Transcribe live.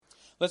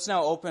Let's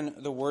now open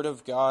the Word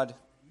of God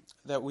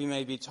that we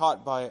may be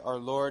taught by our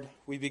Lord.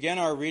 We begin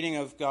our reading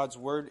of God's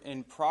Word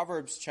in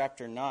Proverbs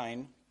chapter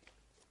 9.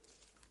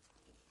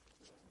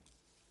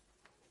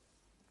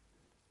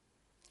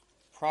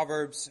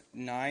 Proverbs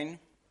 9.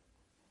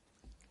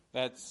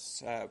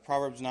 That's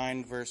Proverbs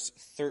 9, verse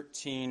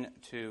 13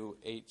 to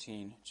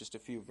 18. Just a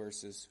few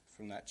verses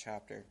from that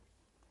chapter.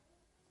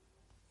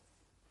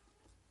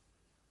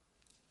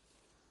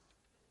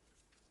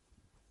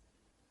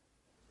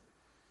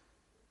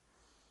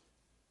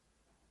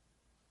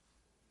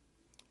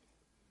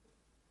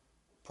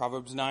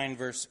 Proverbs 9,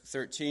 verse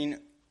 13.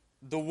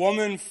 The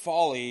woman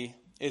folly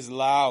is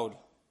loud.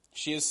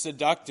 She is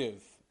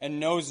seductive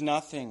and knows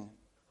nothing.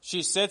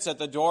 She sits at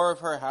the door of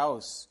her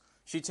house.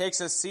 She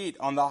takes a seat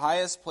on the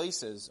highest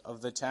places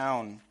of the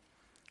town,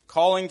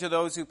 calling to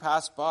those who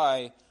pass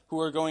by, who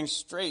are going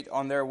straight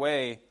on their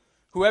way.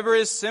 Whoever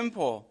is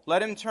simple,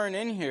 let him turn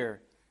in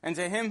here. And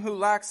to him who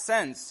lacks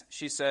sense,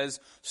 she says,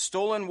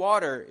 stolen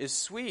water is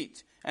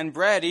sweet, and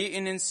bread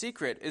eaten in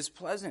secret is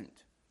pleasant.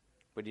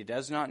 But he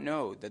does not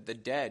know that the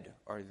dead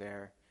are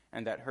there,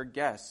 and that her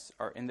guests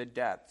are in the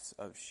depths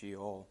of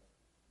Sheol.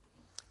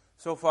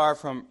 So far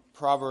from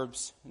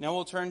Proverbs. Now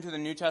we'll turn to the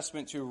New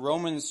Testament to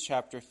Romans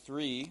chapter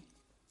 3.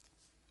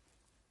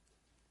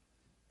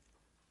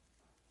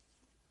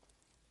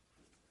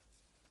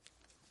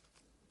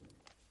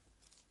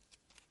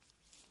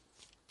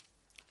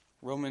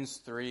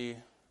 Romans 3,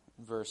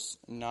 verse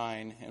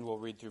 9, and we'll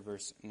read through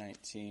verse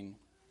 19.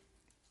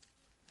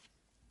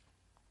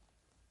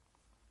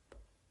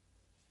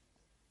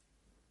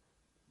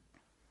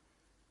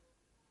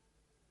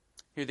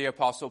 Here the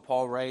Apostle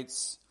Paul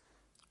writes,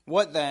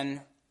 "What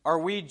then? Are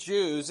we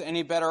Jews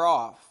any better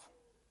off?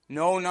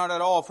 No, not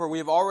at all, for we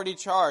have already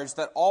charged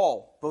that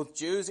all, both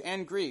Jews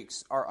and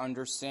Greeks, are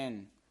under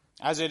sin.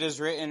 As it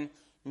is written,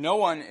 no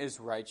one is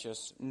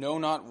righteous, no,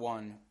 not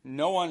one.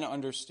 No one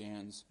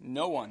understands,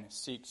 no one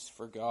seeks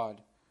for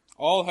God.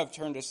 All have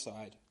turned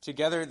aside.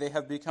 Together they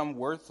have become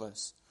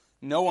worthless.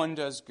 No one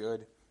does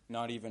good,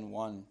 not even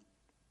one.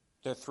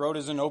 Their throat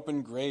is an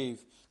open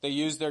grave. They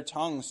use their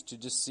tongues to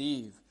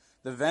deceive.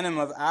 The venom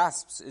of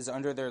asps is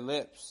under their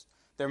lips.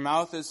 Their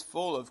mouth is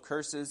full of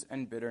curses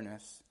and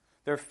bitterness.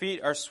 Their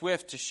feet are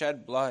swift to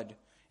shed blood.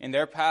 In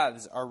their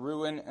paths are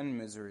ruin and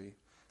misery.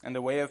 And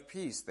the way of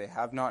peace they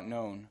have not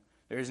known.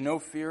 There is no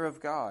fear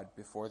of God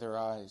before their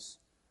eyes."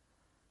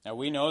 Now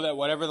we know that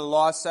whatever the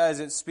law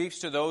says, it speaks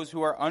to those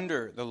who are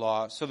under the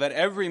law, so that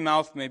every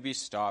mouth may be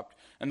stopped,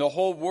 and the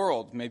whole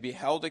world may be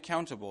held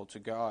accountable to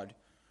God.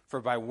 For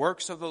by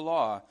works of the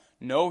law,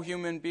 no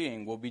human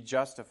being will be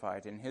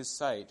justified in his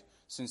sight,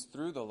 since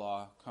through the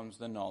law comes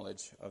the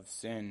knowledge of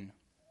sin.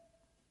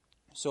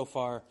 So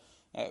far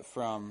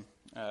from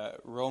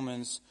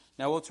Romans.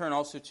 Now we'll turn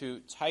also to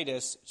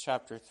Titus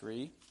chapter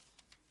 3.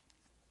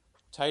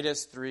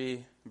 Titus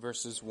 3,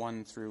 verses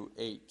 1 through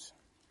 8.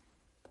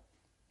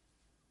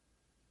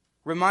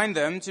 "Remind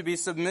them to be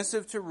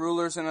submissive to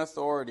rulers and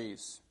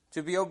authorities,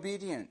 to be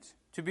obedient,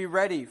 to be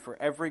ready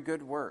for every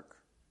good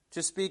work,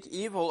 to speak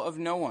evil of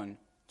no one,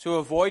 to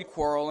avoid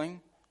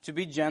quarreling, to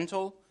be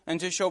gentle, and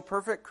to show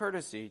perfect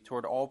courtesy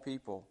toward all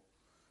people.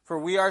 For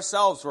we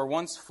ourselves were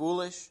once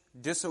foolish,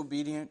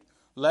 disobedient,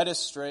 led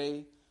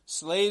astray,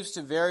 slaves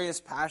to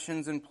various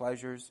passions and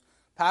pleasures,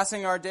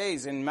 passing our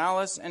days in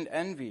malice and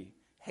envy,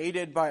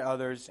 hated by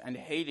others and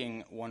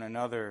hating one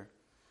another.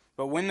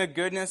 But when the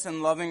goodness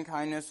and loving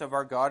kindness of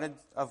God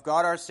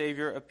our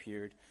Savior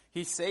appeared,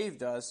 he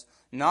saved us,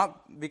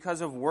 not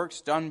because of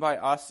works done by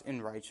us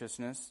in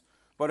righteousness,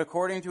 but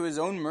according to his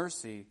own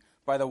mercy,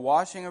 by the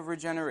washing of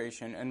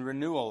regeneration and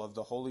renewal of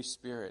the Holy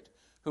Spirit,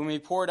 whom he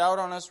poured out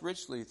on us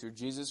richly through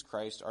Jesus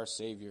Christ our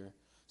Savior,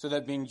 so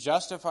that being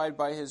justified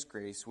by his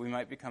grace, we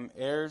might become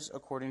heirs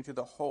according to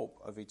the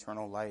hope of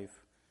eternal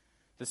life.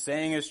 The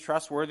saying is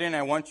trustworthy, and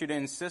I want you to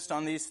insist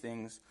on these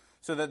things,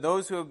 so that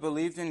those who have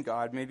believed in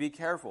God may be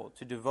careful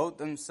to devote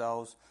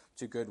themselves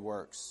to good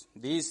works.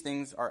 These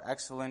things are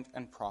excellent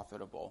and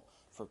profitable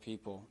for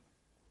people."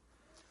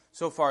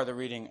 So far, the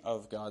reading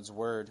of God's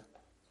Word.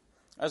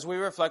 As we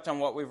reflect on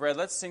what we've read,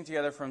 let's sing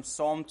together from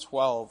Psalm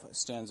 12,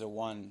 stanza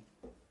 1.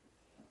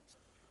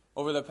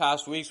 Over the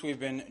past weeks, we've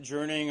been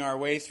journeying our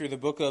way through the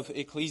book of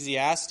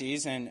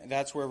Ecclesiastes, and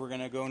that's where we're going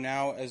to go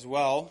now as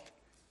well.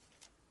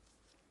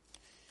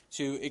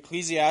 To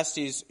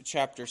Ecclesiastes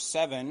chapter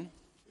 7.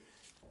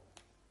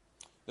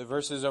 The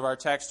verses of our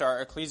text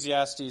are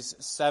Ecclesiastes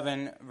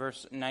 7,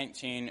 verse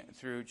 19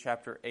 through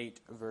chapter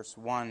 8, verse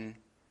 1.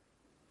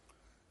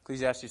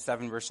 Ecclesiastes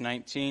 7, verse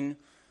 19.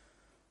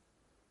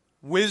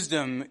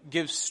 "Wisdom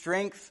gives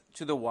strength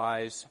to the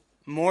wise,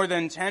 more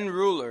than 10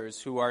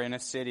 rulers who are in a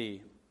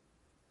city.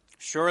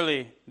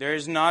 Surely there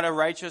is not a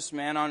righteous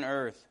man on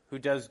earth who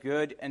does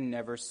good and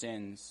never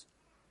sins.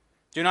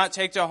 Do not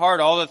take to heart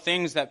all the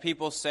things that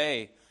people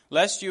say,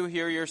 lest you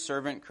hear your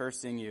servant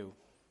cursing you.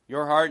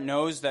 Your heart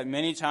knows that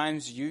many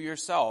times you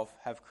yourself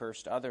have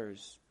cursed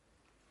others.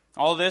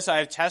 All this I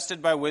have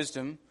tested by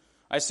wisdom.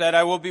 I said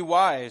I will be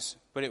wise,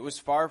 but it was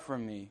far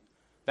from me.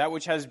 That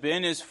which has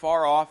been is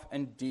far off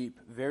and deep,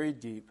 very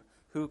deep.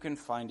 who can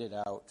find it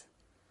out?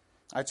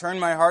 I turn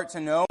my heart to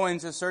know and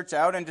to search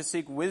out and to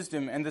seek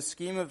wisdom and the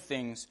scheme of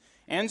things,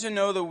 and to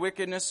know the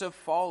wickedness of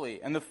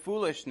folly and the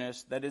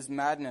foolishness that is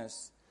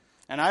madness.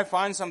 And I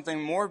find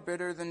something more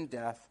bitter than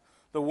death,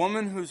 the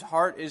woman whose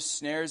heart is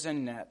snares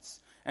and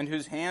nets, and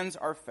whose hands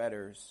are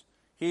fetters.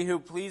 He who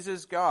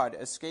pleases God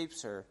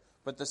escapes her,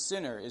 but the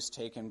sinner is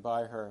taken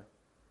by her.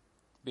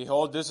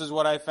 Behold, this is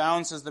what I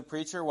found, says the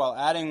preacher, while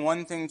adding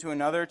one thing to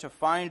another to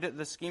find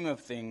the scheme of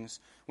things,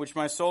 which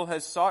my soul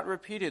has sought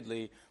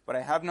repeatedly, but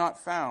I have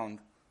not found.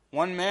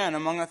 One man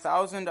among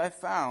 1,000 I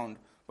found,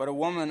 but a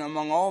woman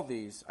among all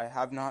these I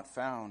have not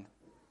found.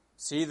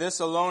 See, this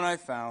alone I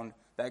found,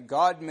 that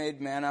God made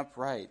man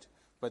upright,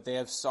 but they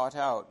have sought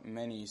out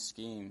many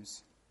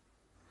schemes.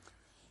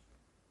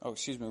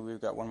 We've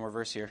got one more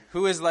verse here.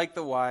 Who is like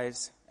the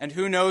wise, and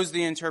who knows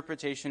the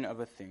interpretation of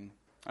a thing?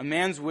 A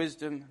man's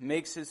wisdom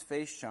makes his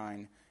face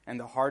shine, and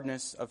the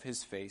hardness of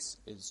his face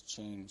is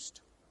changed.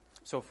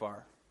 So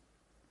far.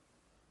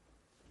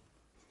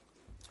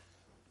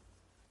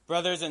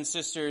 Brothers and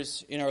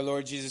sisters in our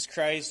Lord Jesus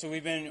Christ, so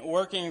we've been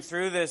working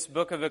through this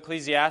book of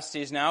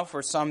Ecclesiastes now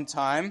for some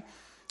time.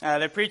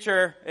 The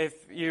preacher, if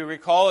you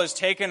recall, has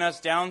taken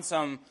us down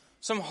some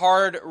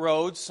hard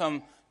roads,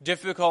 some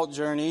difficult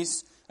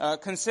journeys,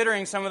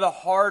 considering some of the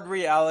hard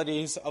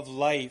realities of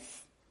life.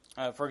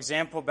 For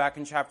example, back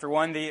in chapter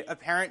 1, the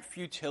apparent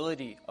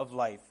futility of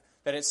life.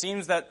 That it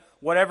seems that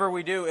whatever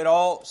we do, it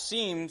all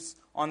seems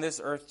on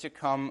this earth to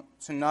come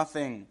to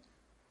nothing.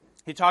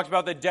 He talked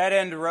about the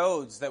dead-end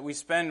roads that we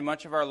spend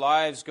much of our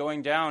lives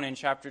going down in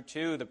chapter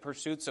 2, the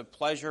pursuits of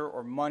pleasure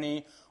or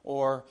money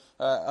or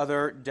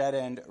other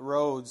dead-end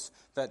roads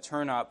that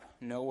turn up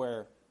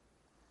nowhere.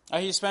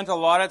 He spent a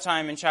lot of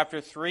time in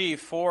chapter 3,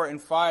 4,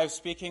 and 5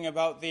 speaking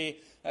about the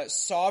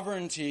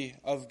sovereignty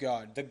of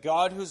God, the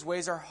God whose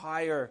ways are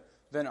higher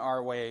than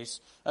our ways,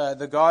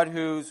 the God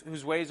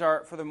whose ways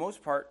are, for the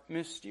most part,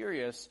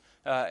 mysterious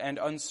and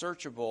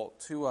unsearchable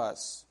to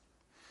us.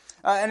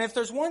 And if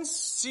there's one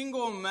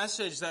single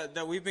message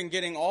that we've been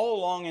getting all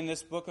along in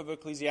this book of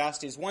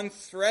Ecclesiastes, one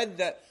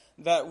thread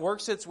that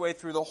works its way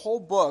through the whole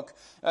book,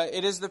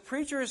 it is the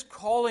preacher is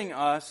calling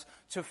us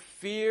to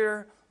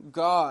fear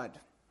God.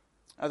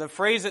 The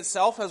phrase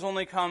itself has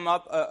only come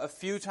up a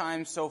few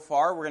times so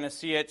far. We're going to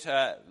see it,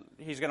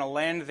 he's going to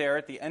land there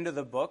at the end of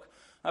the book.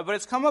 But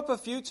it's come up a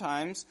few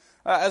times,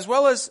 as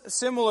well as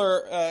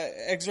similar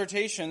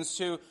exhortations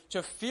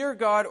to fear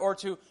God or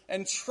to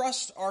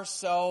entrust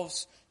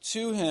ourselves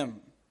to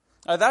Him.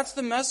 That's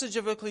the message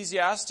of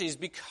Ecclesiastes.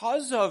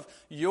 Because of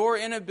your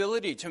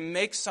inability to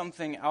make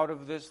something out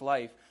of this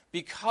life,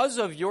 because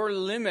of your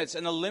limits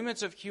and the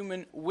limits of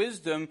human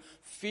wisdom,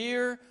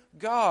 fear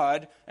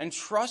God and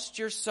trust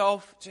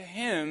yourself to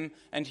Him,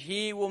 and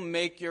He will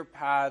make your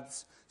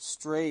paths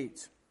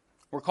straight.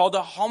 We're called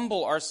to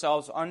humble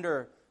ourselves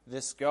under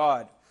this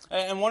God.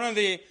 And one of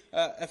the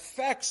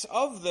effects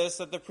of this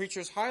that the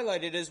preacher's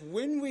highlighted is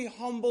when we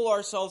humble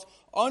ourselves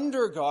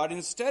under God,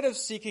 instead of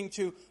seeking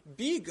to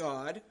be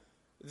God,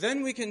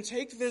 then we can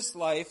take this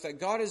life that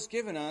God has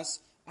given us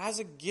as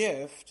a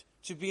gift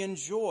to be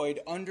enjoyed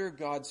under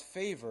God's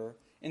favor,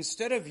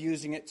 instead of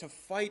using it to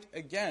fight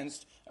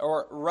against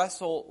or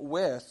wrestle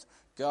with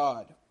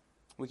God.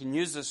 We can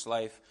use this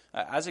life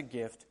as a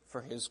gift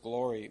for His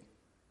glory.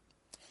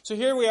 So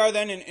here we are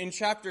then in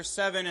chapter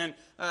 7, and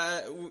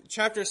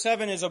chapter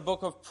 7 is a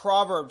book of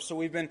Proverbs. So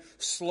we've been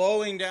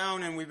slowing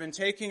down and we've been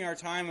taking our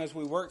time as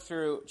we work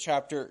through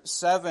chapter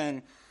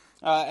 7.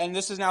 And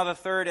this is now the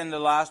third and the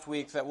last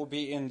week that will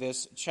be in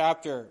this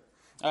chapter.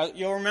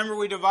 You'll remember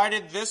we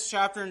divided this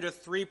chapter into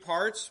 3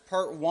 parts.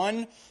 Part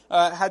 1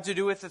 had to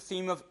do with the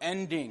theme of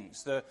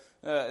endings,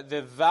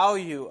 the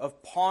value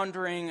of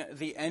pondering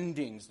the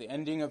endings, the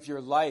ending of your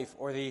life,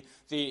 or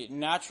the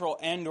natural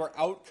end or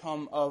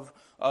outcome of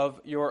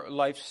your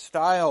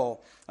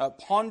lifestyle.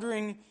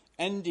 Pondering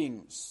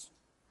endings.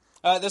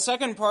 The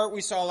second part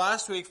we saw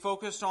last week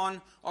focused on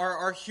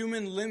our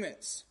human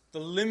limits, the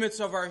limits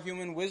of our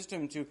human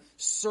wisdom to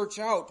search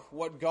out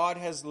what God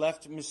has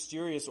left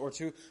mysterious, or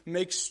to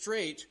make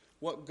straight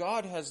what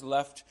God has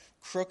left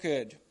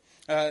crooked.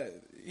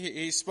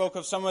 He spoke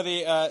of some of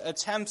the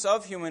attempts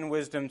of human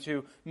wisdom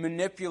to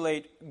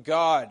manipulate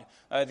God.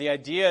 The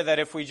idea that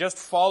if we just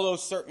follow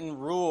certain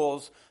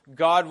rules,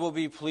 God will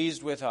be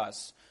pleased with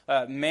us.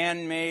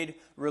 Man-made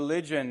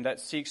religion that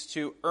seeks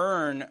to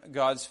earn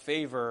God's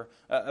favor,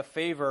 a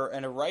favor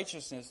and a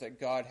righteousness that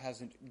God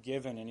hasn't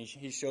given. And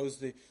he shows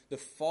the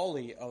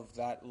folly of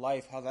that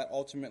life, how that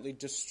ultimately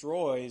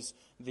destroys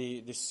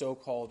the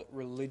so-called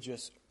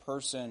religious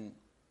person.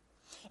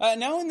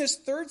 Now in this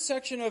third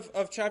section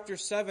of chapter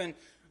 7,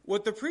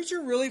 what the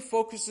preacher really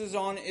focuses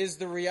on is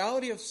the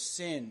reality of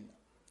sin.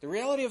 The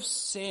reality of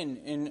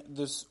sin in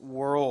this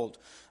world.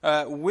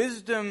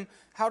 Wisdom,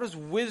 how does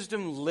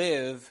wisdom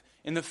live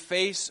in the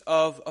face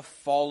of a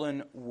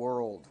fallen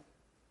world?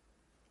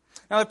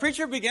 Now the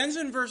preacher begins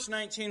in verse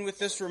 19 with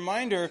this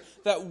reminder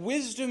that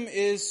wisdom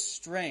is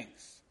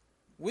strength.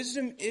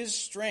 Wisdom is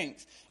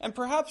strength. And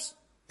perhaps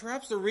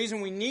the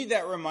reason we need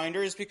that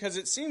reminder is because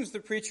it seems the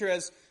preacher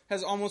has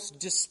has almost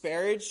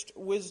disparaged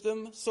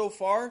wisdom so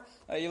far.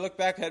 You look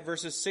back at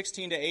verses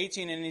 16 to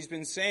 18, and he's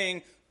been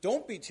saying,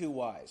 don't be too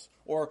wise,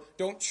 or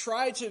don't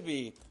try to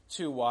be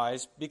too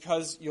wise,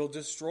 because you'll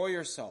destroy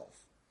yourself.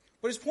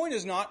 But his point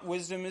is not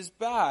wisdom is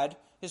bad.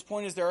 His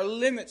point is there are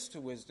limits to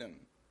wisdom.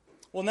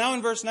 Well, now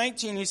in verse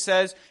 19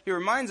 he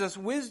reminds us,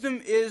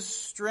 wisdom is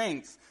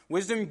strength.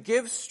 Wisdom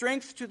gives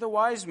strength to the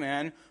wise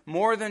man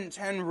more than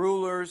 10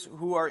 rulers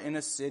who are in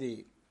a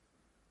city.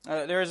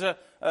 There is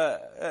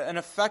an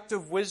effect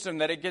of wisdom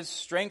that it gives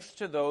strength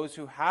to those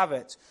who have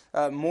it,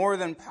 more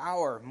than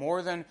power,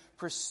 more than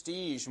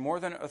prestige, more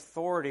than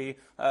authority.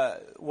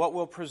 What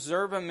will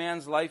preserve a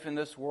man's life in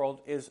this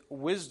world is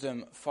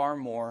wisdom far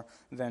more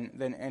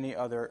than any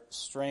other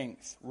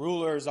strength.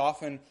 Rulers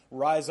often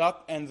rise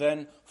up and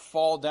then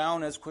fall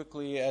down as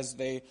quickly as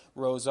they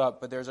rose up,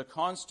 but there's a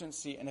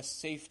constancy and a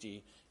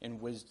safety in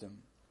wisdom.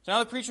 So now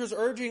the preacher is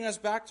urging us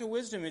back to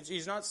wisdom.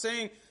 He's not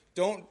saying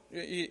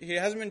he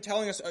hasn't been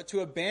telling us to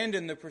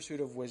abandon the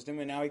pursuit of wisdom,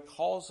 and now he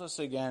calls us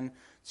again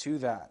to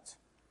that.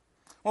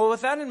 Well,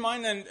 with that in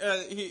mind, then,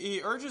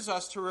 he urges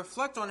us to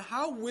reflect on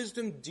how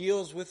wisdom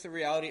deals with the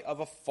reality of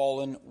a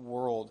fallen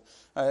world.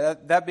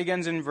 That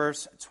begins in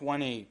verse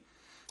 20.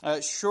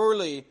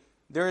 Surely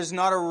there is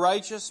not a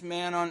righteous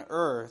man on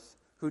earth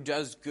who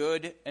does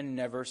good and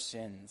never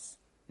sins.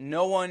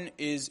 No one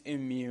is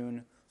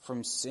immune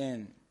from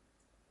sin.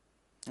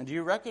 And do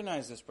you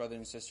recognize this, brothers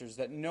and sisters,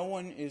 that no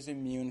one is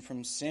immune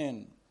from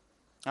sin?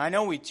 I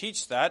know we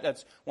teach that.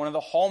 That's one of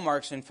the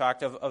hallmarks, in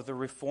fact, of the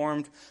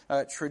Reformed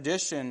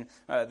tradition,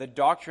 the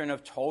doctrine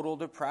of total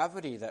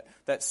depravity,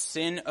 that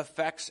sin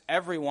affects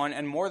everyone,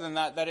 and more than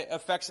that it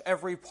affects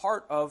every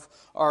part of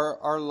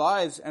our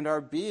lives and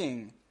our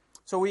being.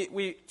 So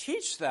we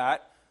teach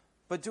that,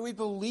 but do we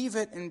believe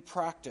it in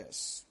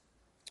practice?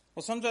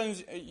 Well,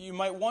 sometimes you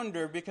might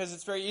wonder, because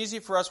it's very easy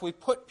for us, we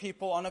put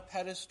people on a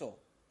pedestal.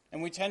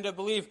 And we tend to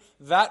believe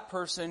that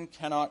person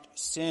cannot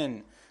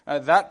sin.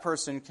 That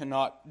person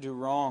cannot do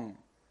wrong.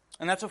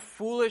 And that's a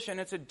foolish and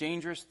it's a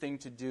dangerous thing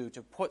to do,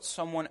 to put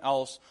someone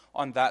else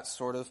on that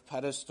sort of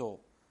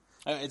pedestal.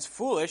 It's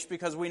foolish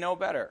because we know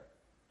better,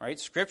 right?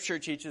 Scripture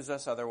teaches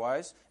us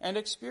otherwise, and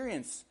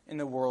experience in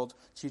the world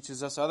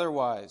teaches us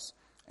otherwise.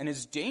 And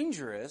it's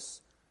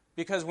dangerous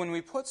because when we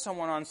put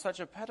someone on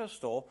such a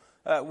pedestal,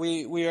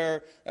 we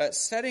are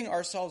setting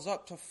ourselves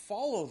up to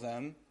follow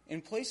them in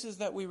places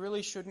that we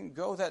really shouldn't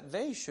go, that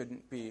they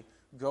shouldn't be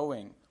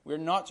going. We're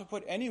not to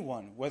put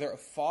anyone, whether a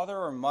father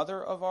or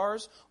mother of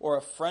ours, or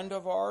a friend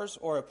of ours,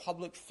 or a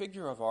public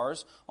figure of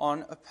ours,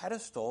 on a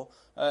pedestal,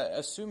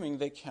 assuming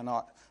they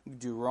cannot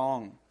do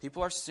wrong.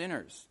 People are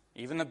sinners.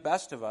 Even the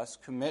best of us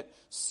commit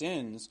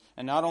sins.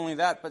 And not only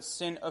that, but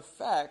sin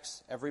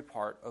affects every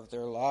part of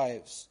their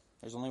lives.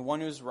 There's only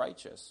one who is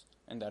righteous,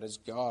 and that is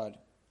God.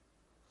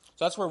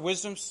 So that's where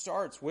wisdom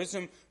starts.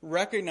 Wisdom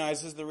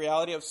recognizes the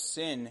reality of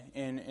sin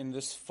in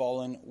this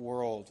fallen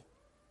world.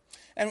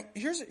 And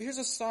here's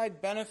a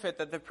side benefit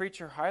that the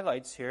preacher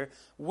highlights here.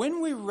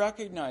 When we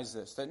recognize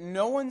this, that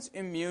no one's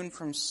immune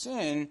from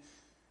sin,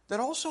 that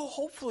also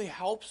hopefully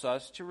helps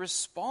us to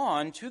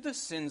respond to the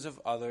sins of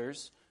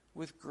others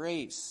with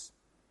grace.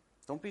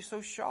 Don't be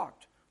so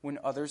shocked when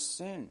others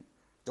sin.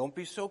 Don't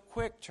be so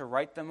quick to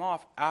write them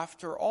off.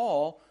 After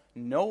all,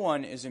 no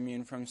one is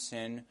immune from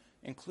sin,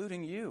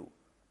 including you.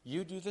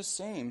 You do the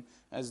same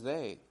as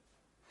they.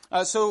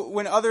 So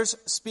when others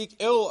speak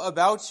ill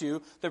about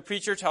you, the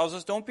preacher tells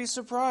us, don't be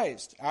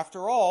surprised.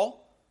 After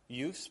all,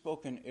 you've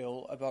spoken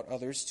ill about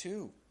others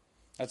too.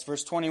 That's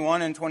verse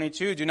 21 and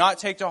 22. Do not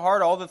take to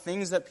heart all the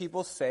things that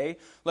people say,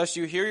 lest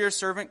you hear your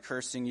servant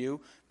cursing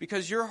you,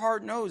 because your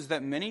heart knows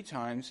that many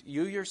times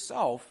you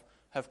yourself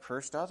have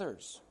cursed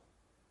others.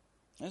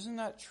 Isn't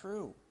that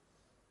true?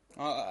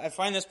 I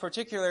find this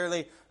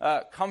particularly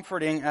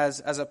comforting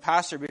as a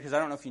pastor, because I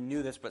don't know if you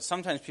knew this, but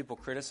sometimes people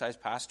criticize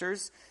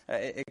pastors.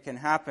 It can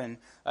happen.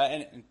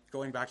 And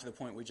going back to the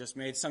point we just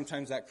made,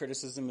 sometimes that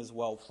criticism is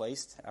well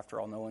placed. After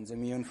all, no one's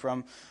immune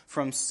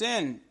from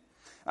sin.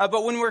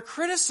 But when we're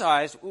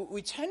criticized,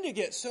 we tend to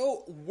get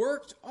so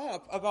worked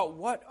up about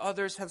what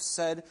others have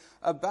said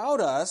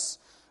about us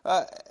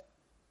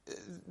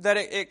that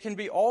it can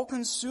be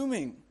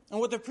all-consuming. And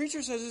what the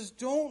preacher says is,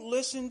 don't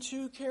listen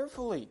too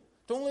carefully.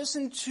 Don't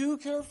listen too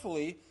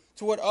carefully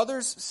to what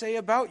others say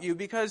about you,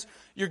 because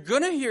you're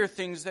going to hear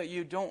things that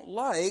you don't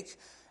like.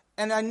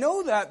 And I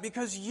know that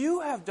because you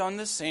have done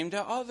the same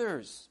to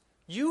others.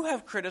 You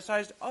have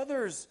criticized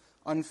others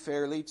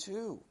unfairly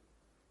too.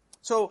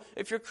 So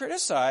if you're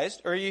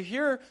criticized or you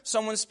hear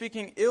someone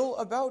speaking ill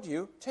about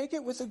you, take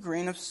it with a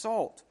grain of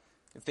salt.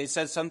 If they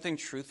said something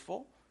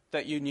truthful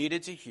that you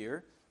needed to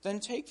hear,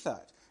 then take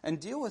that and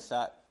deal with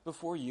that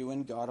before you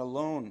and God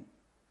alone.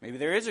 Maybe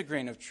there is a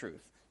grain of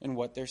truth in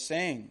what they're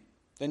saying.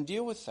 Then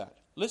deal with that.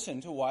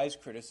 Listen to wise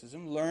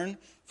criticism. Learn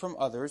from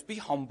others. Be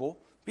humble.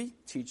 Be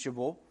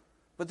teachable.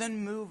 But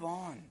then move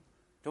on.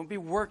 Don't be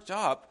worked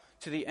up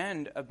to the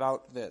end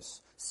about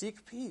this.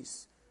 Seek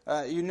peace.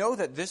 You know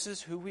that this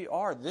is who we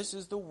are. This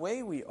is the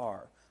way we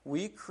are.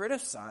 We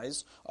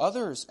criticize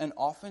others, and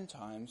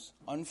oftentimes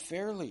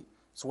unfairly.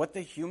 It's what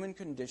the human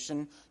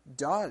condition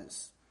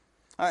does.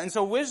 And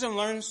so wisdom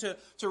learns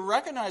to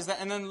recognize that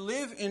and then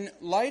live in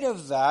light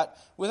of that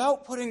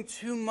without putting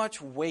too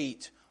much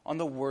weight on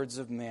the words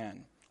of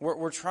man.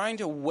 We're trying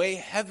to weigh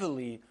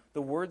heavily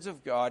the words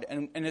of God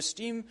and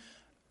esteem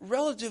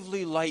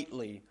relatively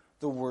lightly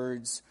the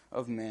words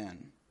of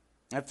man.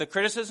 If the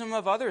criticism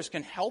of others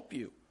can help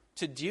you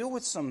to deal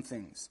with some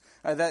things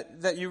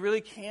that you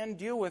really can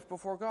deal with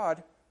before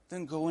God,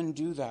 then go and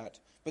do that.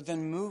 But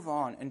then move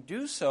on and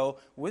do so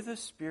with a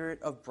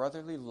spirit of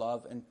brotherly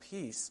love and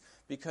peace,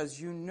 because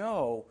you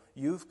know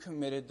you've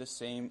committed the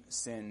same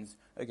sins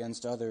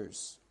against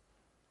others.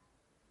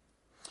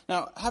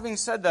 Now, having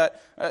said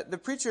that, the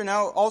preacher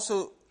now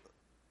also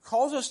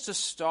calls us to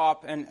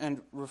stop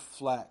and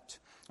reflect.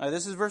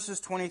 This is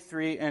verses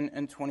 23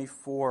 and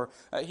 24.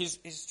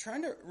 He's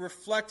trying to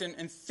reflect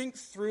and think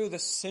through the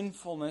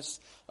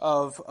sinfulness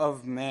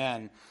of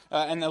man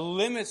and the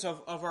limits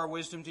of our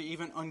wisdom to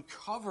even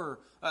uncover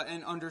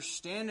and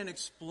understand and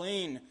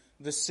explain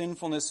the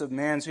sinfulness of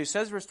man. So he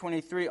says, verse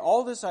 23,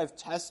 "All this I've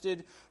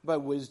tested by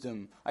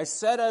wisdom. I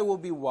said I will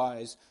be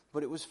wise,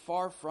 but it was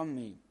far from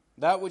me.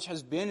 That which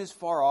has been is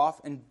far off,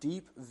 and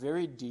deep,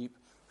 very deep.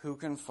 Who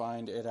can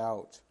find it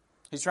out?"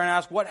 He's trying to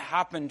ask, what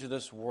happened to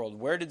this world?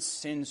 Where did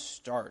sin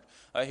start?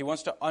 He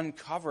wants to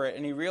uncover it,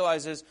 and he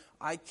realizes,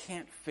 I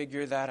can't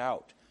figure that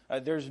out.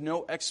 There's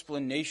no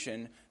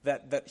explanation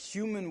that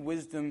human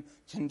wisdom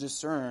can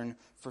discern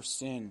for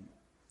sin.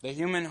 The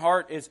human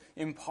heart is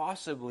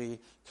impossibly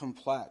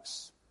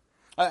complex.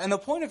 And the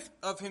point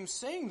of him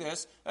saying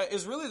this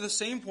is really the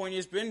same point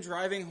he's been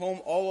driving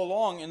home all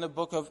along in the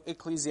book of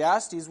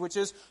Ecclesiastes, which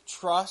is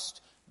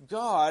trust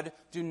God,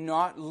 do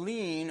not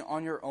lean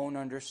on your own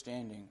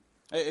understanding.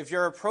 If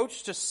your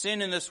approach to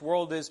sin in this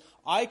world is,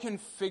 I can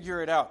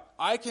figure it out,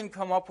 I can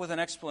come up with an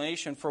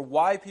explanation for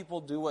why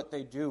people do what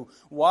they do,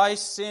 why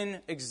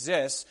sin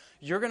exists,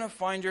 you're going to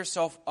find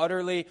yourself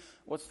utterly,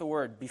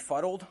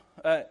 befuddled,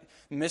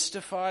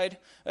 mystified.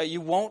 You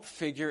won't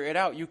figure it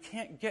out. You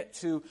can't get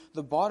to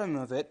the bottom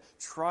of it.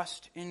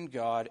 Trust in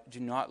God.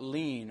 Do not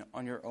lean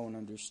on your own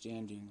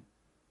understanding.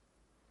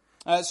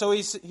 So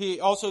he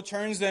also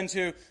turns then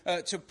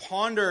to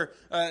ponder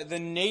the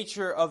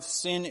nature of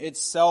sin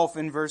itself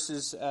in verse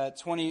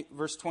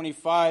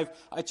 25.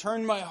 "I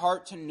turned my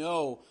heart to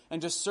know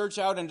and to search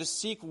out and to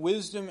seek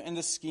wisdom and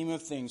the scheme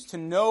of things, to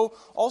know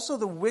also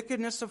the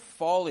wickedness of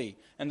folly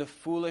and the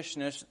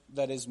foolishness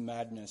that is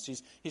madness."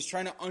 He's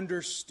trying to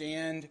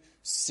understand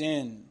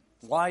sin.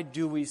 Why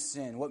do we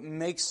sin? What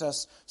makes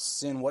us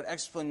sin? What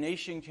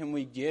explanation can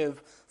we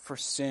give for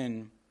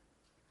sin?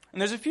 And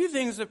there's a few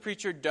things the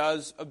preacher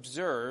does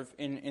observe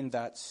in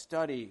that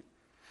study.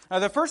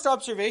 The first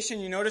observation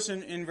you notice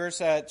in verse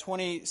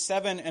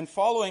 27 and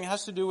following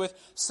has to do with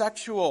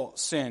sexual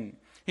sin.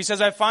 He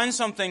says, "I find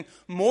something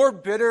more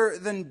bitter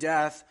than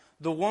death,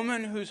 the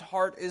woman whose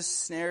heart is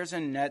snares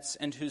and nets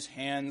and whose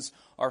hands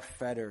are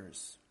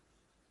fetters."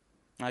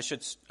 I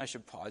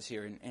should pause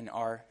here in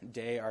our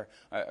day, our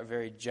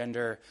very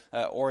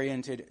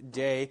gender-oriented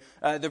day.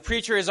 The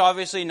preacher is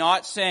obviously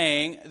not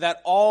saying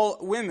that all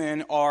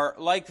women are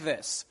like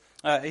this.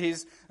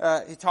 He's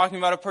talking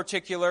about a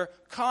particular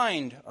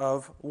kind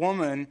of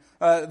woman,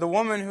 the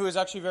woman who is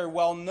actually very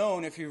well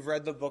known if you've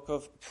read the book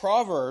of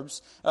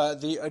Proverbs,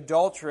 the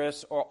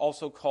adulteress, or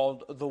also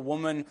called the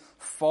woman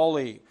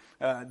folly.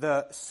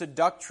 The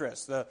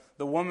seductress, the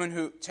woman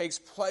who takes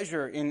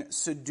pleasure in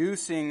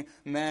seducing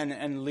men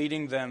and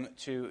leading them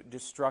to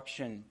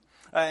destruction.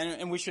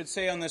 And we should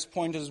say on this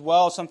point as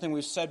well, something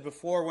we've said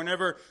before,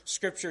 whenever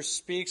Scripture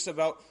speaks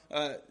about,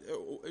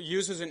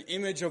 uses an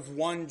image of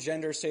one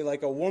gender, say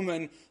like a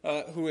woman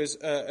who is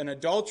an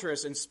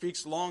adulteress and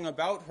speaks long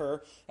about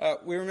her,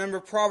 we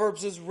remember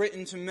Proverbs is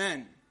written to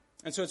men.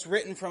 And so it's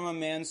written from a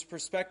man's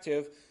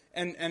perspective.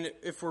 And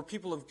if we're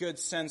people of good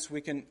sense, we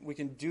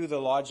can do the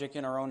logic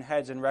in our own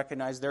heads and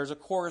recognize there's a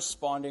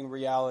corresponding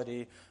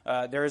reality.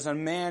 There is a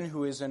man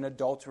who is an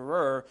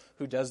adulterer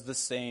who does the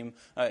same,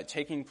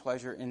 taking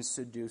pleasure in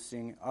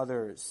seducing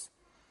others.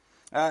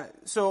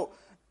 So,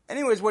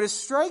 anyways, what is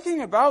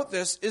striking about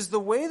this is the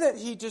way that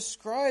he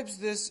describes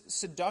this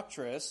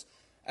seductress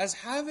as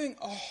having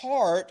a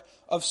heart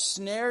of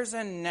snares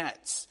and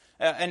nets,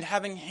 and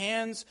having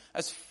hands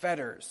as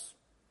fetters.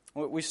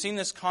 We've seen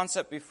this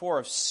concept before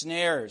of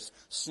snares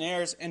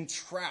and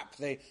trap.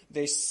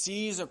 They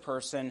seize a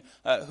person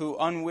who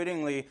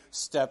unwittingly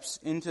steps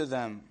into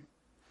them.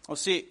 Well,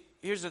 see,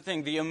 here's the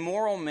thing. The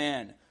immoral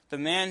man, the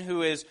man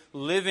who is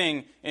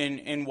living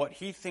in what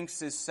he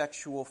thinks is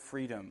sexual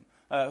freedom,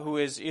 who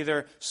is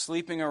either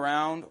sleeping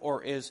around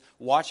or is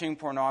watching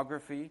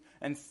pornography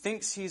and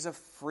thinks he's a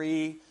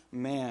free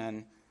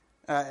man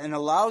and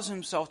allows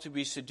himself to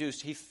be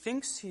seduced. He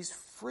thinks he's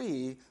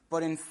free,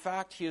 but in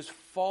fact he is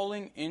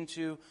falling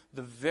into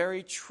the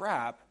very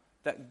trap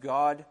that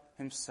God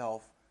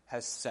himself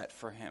has set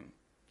for him.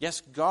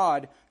 Yes,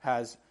 God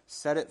has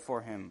set it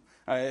for him.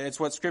 It's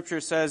what Scripture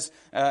says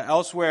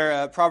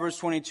elsewhere, Proverbs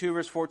 22,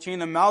 verse 14,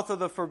 "The mouth of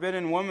the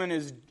forbidden woman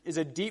is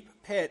a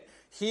deep pit.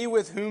 He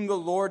with whom the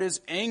Lord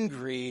is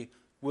angry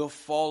will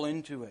fall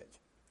into it."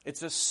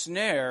 It's a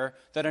snare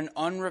that an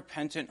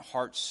unrepentant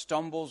heart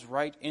stumbles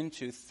right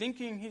into,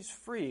 thinking he's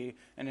free,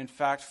 and in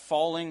fact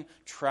falling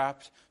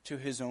trapped to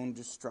his own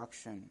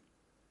destruction.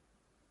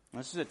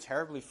 This is a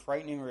terribly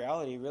frightening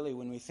reality, really,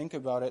 when we think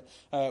about it,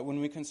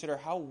 when we consider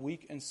how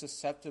weak and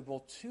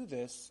susceptible to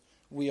this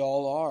we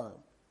all are.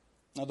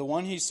 Now, the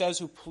one, he says,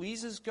 who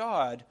pleases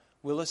God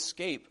will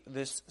escape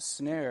this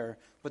snare.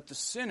 But the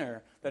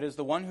sinner, that is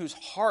the one whose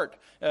heart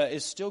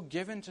is still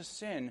given to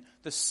sin,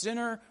 the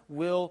sinner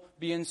will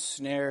be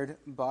ensnared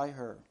by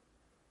her.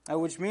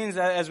 Which means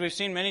that, as we've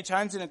seen many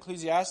times in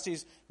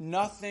Ecclesiastes,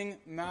 nothing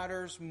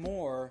matters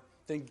more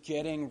than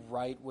getting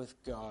right with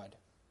God.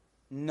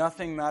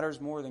 Nothing matters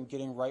more than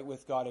getting right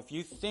with God. If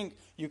you think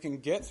you can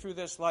get through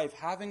this life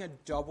having a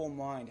double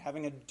mind,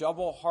 having a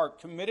double heart,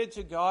 committed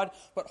to God,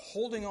 but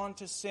holding on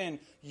to sin,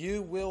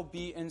 you will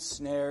be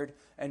ensnared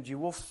and you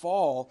will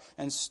fall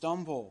and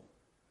stumble.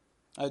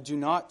 Do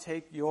not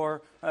take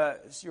your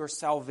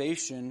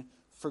salvation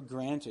for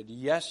granted.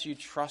 Yes, you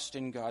trust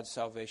in God's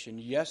salvation.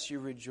 Yes, you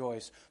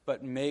rejoice,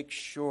 but make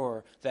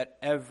sure that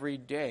every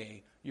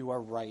day you are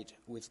right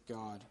with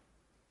God.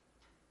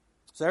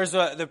 So there's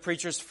the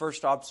preacher's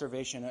first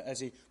observation. As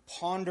he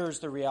ponders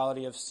the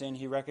reality of sin,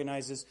 he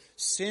recognizes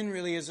sin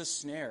really is a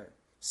snare.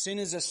 Sin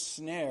is a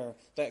snare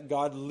that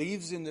God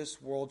leaves in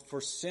this world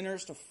for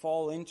sinners to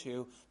fall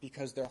into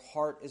because their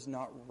heart is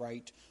not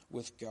right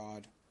with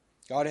God.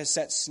 God has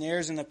set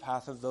snares in the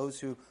path of those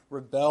who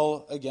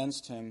rebel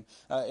against him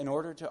in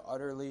order to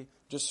utterly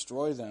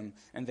destroy them,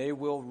 and they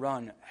will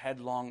run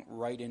headlong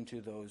right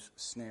into those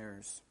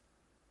snares.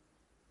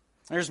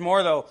 There's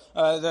more, though.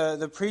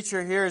 The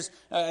preacher here,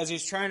 as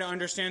he's trying to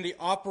understand the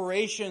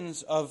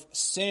operations of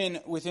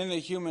sin within the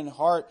human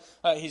heart,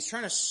 he's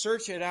trying to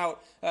search it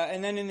out.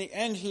 And then in the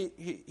end,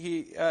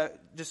 he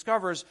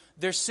discovers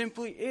there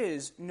simply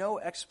is no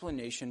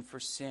explanation for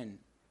sin.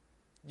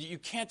 You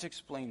can't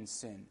explain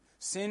sin.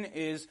 Sin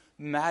is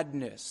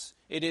madness.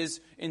 It is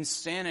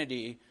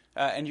insanity.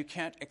 And you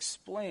can't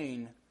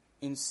explain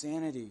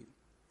insanity.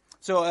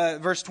 So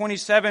verse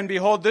 27,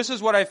 behold, this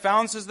is what I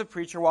found, says the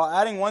preacher, while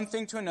adding one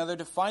thing to another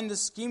to find the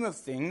scheme of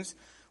things,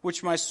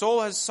 which my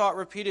soul has sought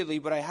repeatedly,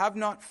 but I have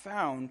not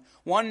found.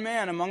 One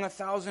man among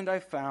 1,000 I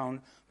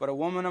found, but a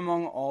woman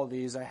among all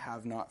these I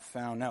have not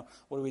found. Now,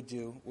 what do we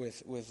do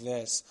with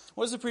this?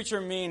 What does the preacher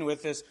mean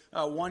with this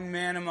one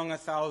man among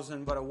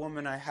 1,000, but a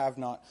woman I have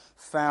not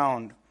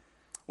found?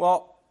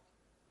 Well,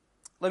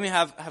 let me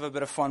have a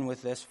bit of fun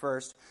with this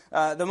first.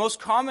 The most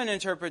common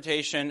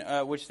interpretation,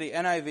 which the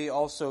NIV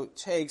also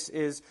takes,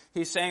 is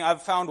he's saying,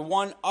 I've found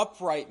one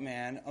upright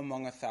man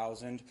among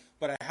 1,000,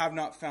 but I have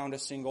not found a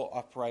single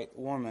upright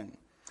woman.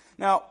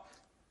 Now,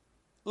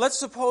 let's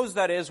suppose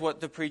that is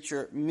what the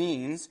preacher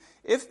means.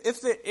 If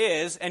it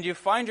is, and you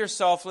find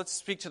yourself, let's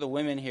speak to the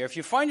women here, if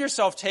you find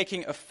yourself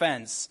taking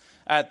offense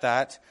at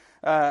that,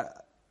 I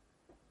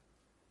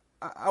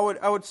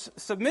would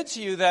submit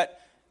to you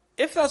that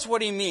if that's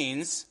what he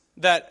means,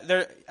 that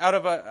there, out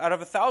of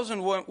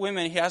 1,000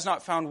 women he has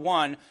not found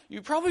one,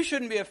 you probably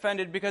shouldn't be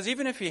offended, because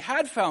even if he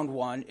had found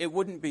one, it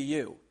wouldn't be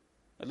you.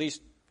 At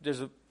least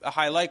there's a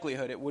high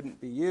likelihood it wouldn't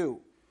be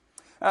you.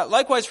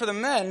 Likewise for the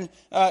men,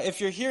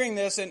 if you're hearing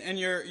this and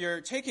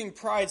you're taking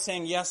pride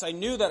saying, yes, I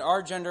knew that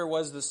our gender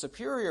was the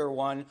superior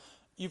one,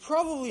 you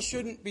probably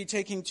shouldn't be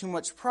taking too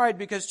much pride,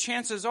 because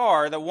chances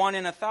are that 1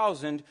 in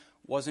 1,000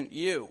 wasn't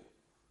you.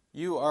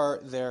 You are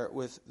there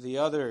with the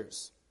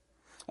others.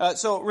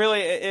 So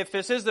really, if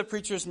this is the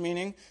preacher's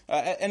meaning,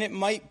 and it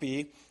might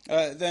be,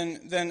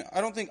 then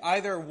I don't think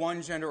either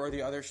one gender or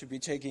the other should be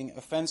taking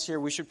offense here.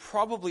 We should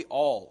probably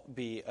all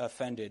be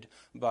offended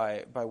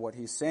by what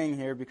he's saying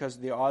here, because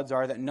the odds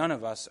are that none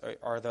of us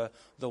are the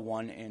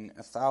 1 in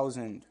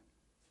 1,000.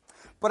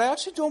 But I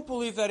actually don't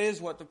believe that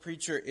is what the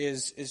preacher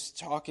is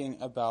talking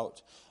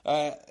about.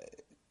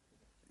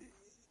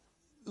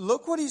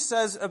 Look what he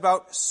says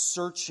about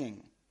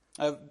searching.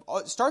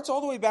 It starts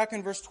all the way back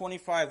in verse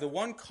 25. The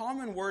one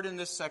common word in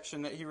this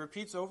section that he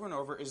repeats over and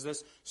over is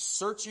this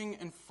searching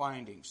and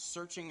finding.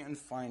 Searching and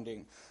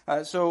finding.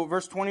 So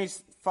verse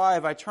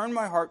 25, I turn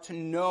my heart to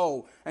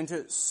know and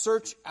to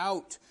search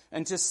out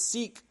and to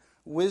seek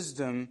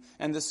wisdom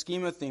and the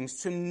scheme of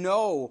things, to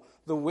know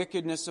the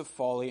wickedness of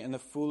folly and the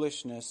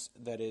foolishness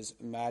that is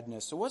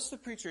madness. So what's the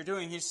preacher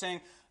doing? He's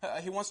saying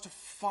he wants to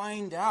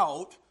find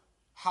out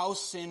how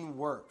sin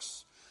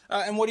works.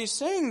 And what he's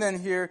saying then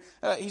here,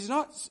 he's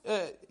not,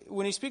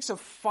 when he speaks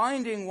of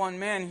finding one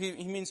man,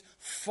 he means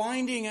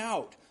finding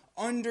out,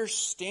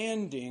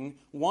 understanding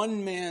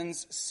one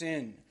man's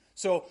sin.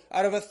 So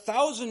out of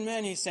 1,000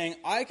 men, he's saying,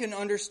 I can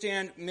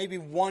understand maybe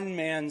one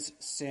man's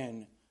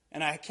sin,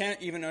 and I can't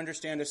even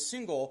understand a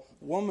single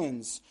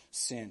woman's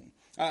sin.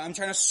 I'm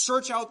trying to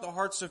search out the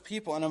hearts of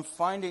people, and I'm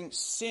finding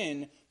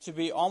sin to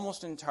be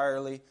almost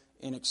entirely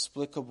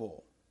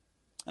inexplicable.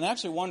 And I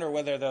actually wonder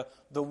whether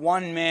the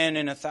one man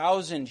in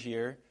 1,000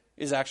 here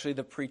is actually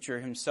the preacher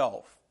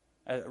himself,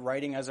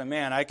 writing as a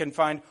man. I can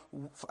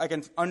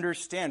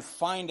understand,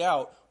 find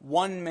out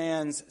one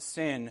man's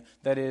sin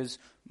that is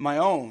my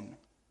own.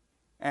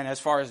 And as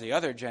far as the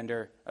other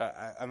gender,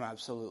 I'm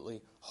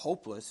absolutely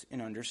hopeless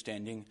in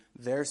understanding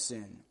their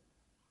sin.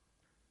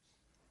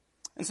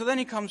 And so then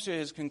he comes to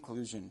his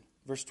conclusion.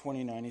 Verse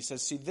 29, he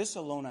says, see, this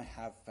alone I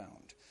have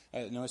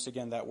found. Notice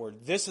again that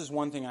word. This is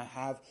one thing I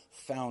have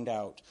found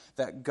out,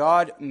 that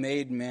God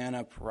made man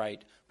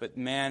upright, but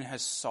man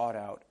has sought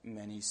out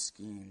many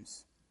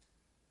schemes.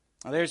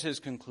 Now there's his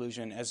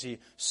conclusion as he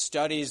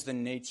studies the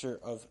nature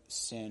of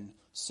sin.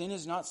 Sin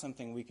is not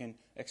something we can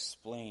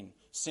explain.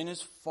 Sin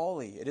is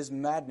folly. It is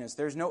madness.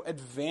 There's no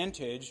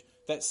advantage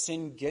that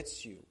sin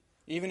gets you.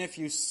 Even if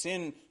you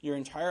sin your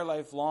entire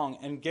life long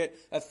and get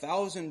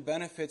 1,000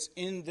 benefits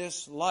in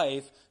this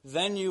life,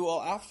 then you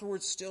will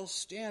afterwards still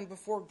stand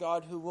before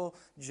God who will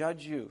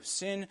judge you.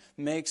 Sin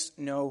makes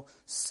no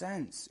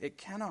sense. It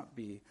cannot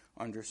be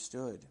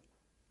understood.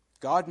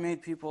 God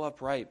made people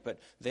upright, but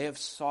they have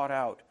sought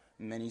out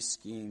many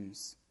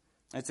schemes.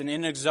 It's an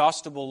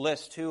inexhaustible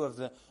list, too, of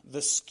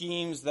the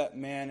schemes that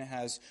man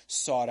has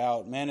sought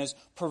out. Man has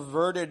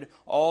perverted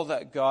all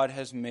that God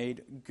has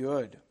made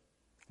good.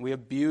 We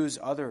abuse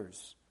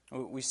others.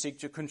 We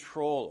seek to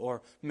control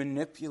or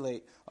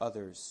manipulate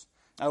others.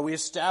 We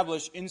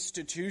establish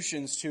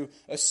institutions to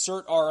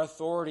assert our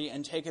authority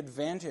and take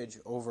advantage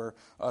over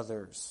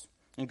others.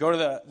 And go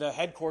to the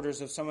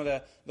headquarters of some of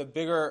the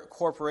bigger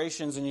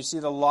corporations and you see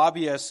the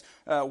lobbyists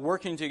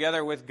working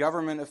together with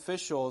government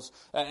officials.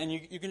 And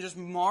you can just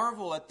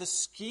marvel at the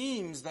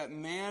schemes that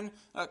man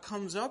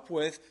comes up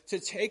with to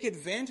take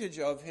advantage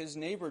of his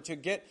neighbor, to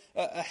get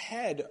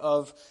ahead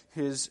of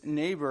his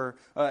neighbor,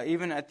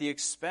 even at the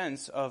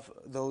expense of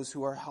those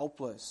who are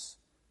helpless.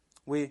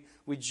 We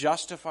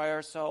justify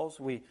ourselves.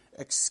 We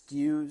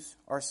excuse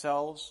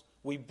ourselves.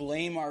 We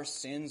blame our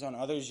sins on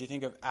others. You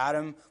think of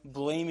Adam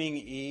blaming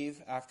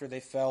Eve after they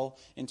fell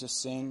into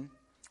sin.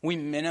 We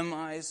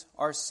minimize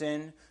our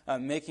sin,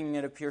 making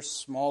it appear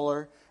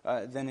smaller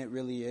than it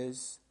really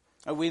is.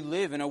 We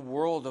live in a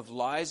world of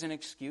lies and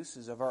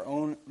excuses of our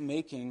own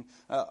making,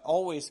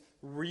 always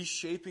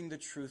reshaping the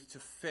truth to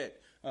fit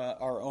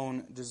our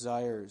own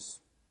desires.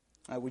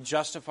 We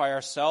justify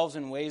ourselves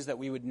in ways that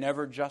we would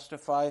never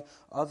justify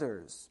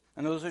others.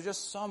 And those are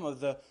just some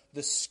of the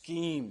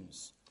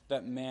schemes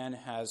that man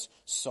has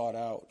sought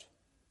out.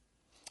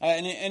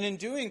 And in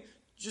doing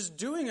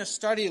a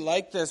study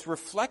like this,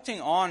 reflecting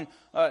on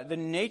the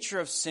nature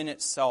of sin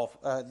itself,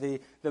 the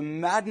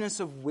madness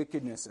of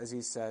wickedness, as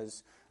he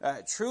says,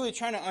 truly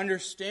trying to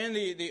understand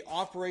the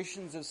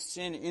operations of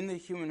sin in the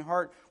human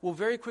heart will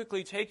very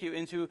quickly take you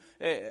into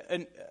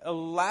a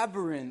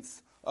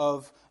labyrinth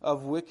of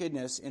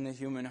wickedness in the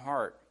human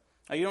heart.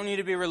 You don't need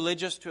to be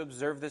religious to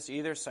observe this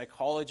either.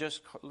 Psychologists,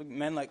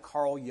 men like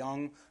Carl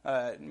Jung,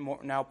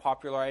 now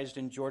popularized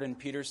in Jordan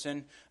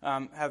Peterson,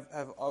 have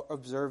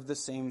observed the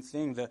same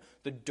thing,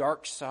 the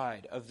dark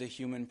side of the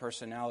human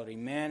personality.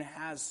 Man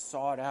has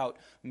sought out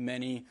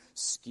many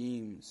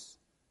schemes.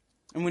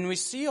 And when we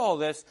see all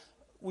this,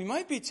 we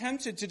might be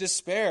tempted to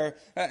despair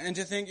and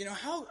to think,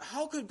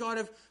 how could God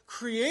have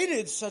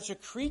created such a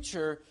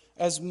creature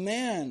as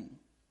man?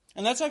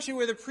 And that's actually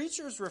where the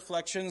preacher's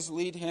reflections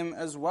lead him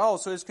as well.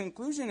 So his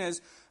conclusion is,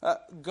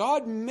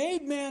 God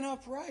made man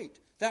upright.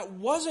 That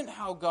wasn't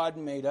how God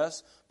made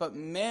us, but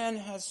man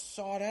has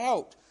sought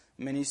out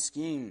many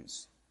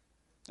schemes.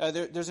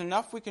 There's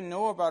enough we can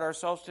know about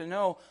ourselves to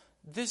know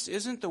this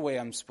isn't the way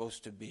I'm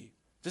supposed to be.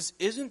 This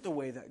isn't the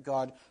way that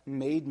God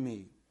made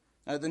me.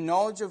 The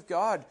knowledge of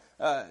God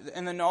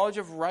and the knowledge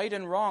of right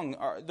and wrong,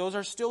 those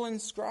are still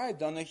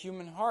inscribed on the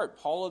human heart.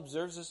 Paul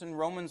observes this in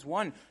Romans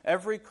 1.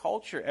 Every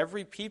culture,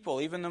 every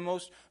people, even the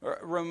most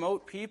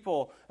remote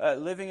people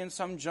living in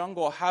some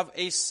jungle have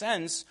a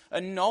sense, a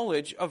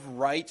knowledge of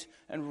right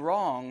and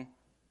wrong,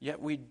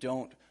 yet we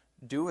don't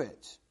do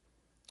it.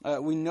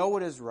 We know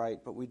what is right,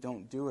 but we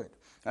don't do it.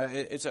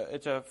 It's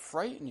a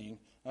frightening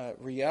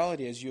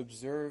reality as you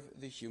observe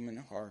the human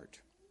heart.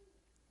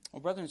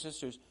 Well, brothers and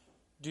sisters,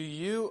 do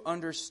you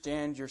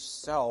understand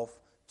yourself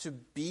to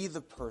be the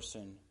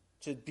person,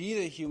 to be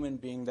the human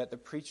being that the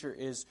preacher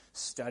is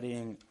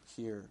studying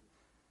here?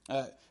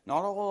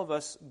 Not all of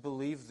us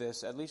believe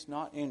this, at least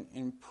not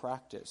in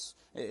practice.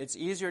 It's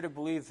easier to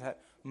believe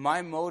that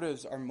my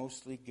motives are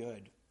mostly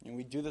good. And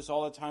we do this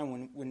all the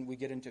time when we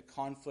get into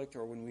conflict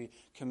or when we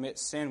commit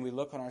sin. We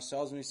look on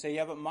ourselves and we say,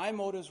 yeah, but my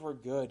motives were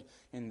good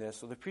in this.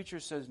 So the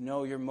preacher says,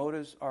 no, your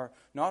motives are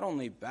not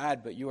only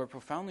bad, but you are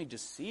profoundly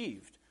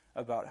deceived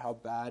about how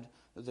bad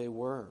they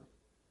were.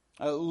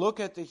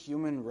 Look at the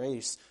human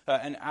race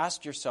and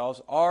ask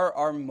yourselves, are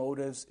our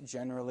motives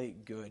generally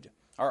good?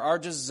 Are our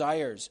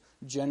desires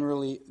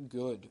generally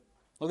good?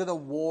 Look at the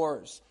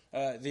wars,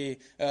 the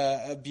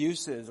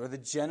abuses or the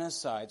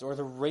genocides or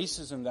the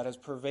racism that has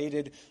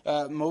pervaded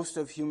most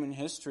of human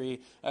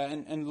history,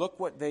 and look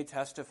what they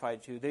testify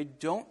to. They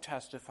don't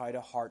testify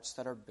to hearts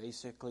that are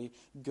basically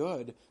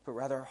good, but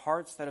rather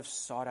hearts that have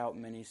sought out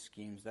many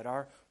schemes that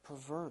are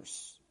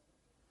perverse.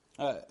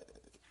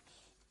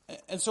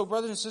 And so,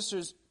 brothers and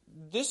sisters,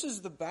 this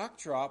is the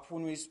backdrop,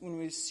 when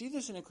we see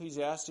this in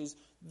Ecclesiastes,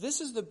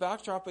 this is the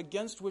backdrop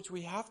against which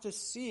we have to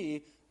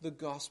see the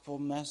gospel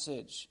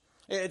message.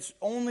 It's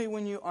only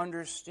when you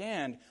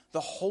understand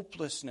the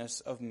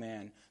hopelessness of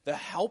man, the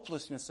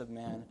helplessness of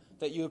man,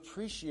 that you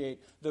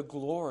appreciate the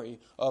glory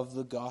of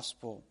the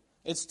gospel.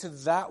 It's to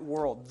that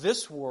world,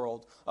 this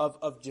world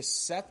of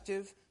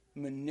deceptive,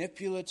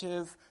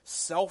 manipulative,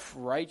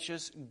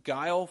 self-righteous,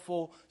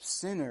 guileful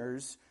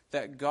sinners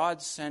that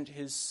God sent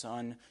his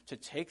Son to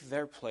take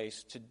their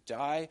place, to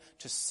die,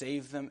 to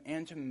save them,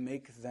 and to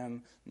make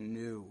them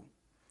new.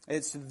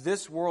 It's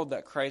this world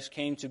that Christ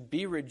came to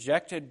be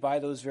rejected by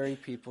those very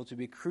people, to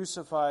be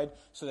crucified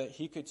so that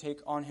he could take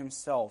on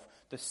himself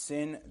the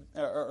sin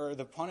or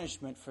the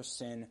punishment for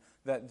sin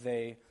that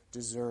they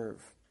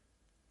deserve.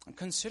 And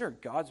consider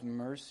God's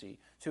mercy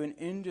to an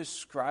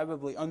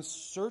indescribably,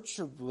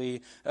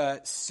 unsearchably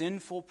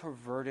sinful,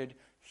 perverted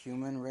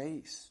human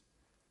race.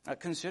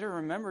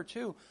 Remember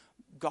too,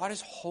 God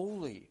is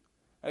holy.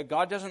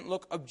 God doesn't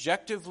look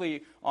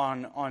objectively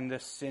on the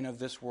sin of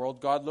this world.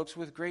 God looks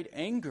with great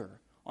anger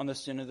on the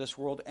sin of this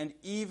world, and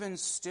even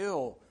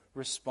still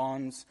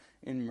responds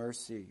in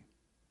mercy.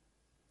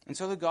 And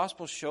so the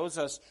gospel shows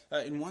us,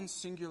 in one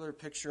singular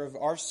picture of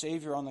our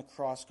Savior on the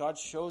cross, God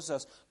shows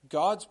us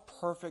God's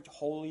perfect,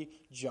 holy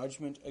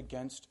judgment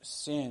against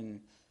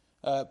sin,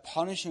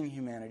 punishing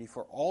humanity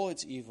for all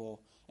its evil,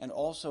 and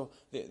also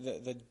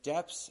the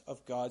depths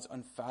of God's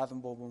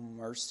unfathomable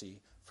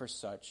mercy for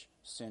such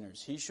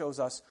sinners. He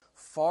shows us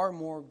far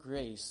more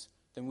grace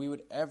than we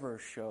would ever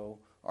show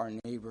our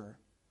neighbor.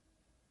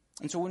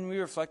 And so when we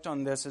reflect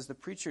on this, as the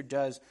preacher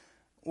does,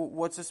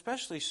 what's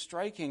especially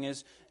striking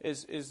is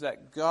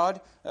that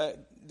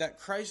that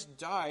Christ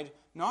died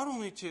not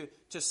only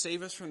to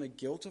save us from the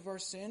guilt of our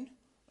sin,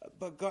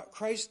 but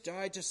Christ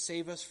died to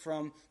save us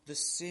from the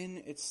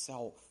sin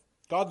itself.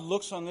 God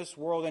looks on this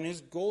world, and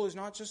his goal is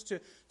not just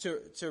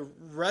to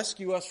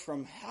rescue us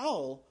from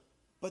hell,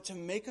 but to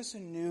make us a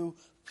new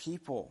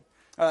people.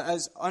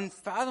 As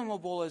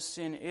unfathomable as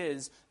sin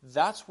is,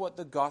 that's what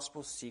the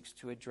gospel seeks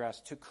to address,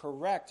 to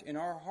correct in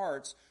our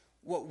hearts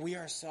what we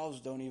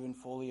ourselves don't even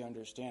fully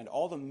understand.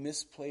 All the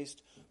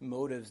misplaced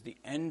motives, the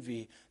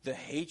envy, the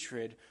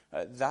hatred,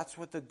 that's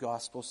what the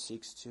gospel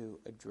seeks to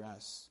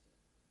address.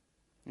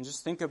 And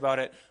just think about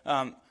it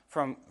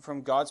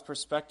from God's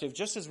perspective,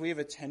 just as we have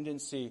a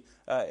tendency,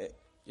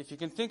 if you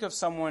can think of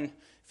someone,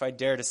 if I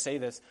dare to say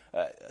this,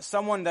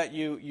 someone that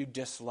you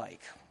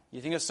dislike. You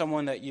think of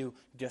someone that you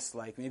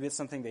dislike. Maybe it's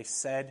something they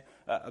said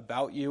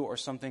about you or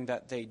something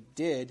that they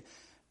did.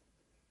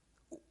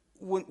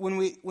 When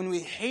we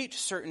hate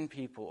certain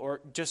people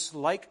or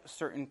dislike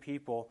certain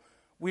people,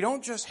 we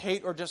don't just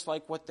hate or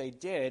dislike what they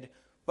did,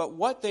 but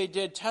what they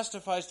did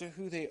testifies to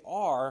who they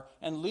are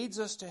and leads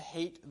us to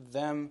hate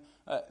them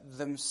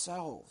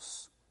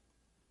themselves.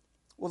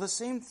 Well, the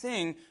same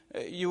thing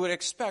you would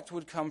expect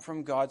would come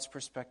from God's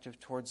perspective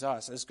towards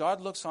us. As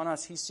God looks on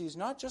us, he sees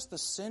not just the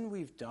sin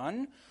we've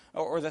done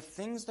or the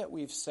things that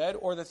we've said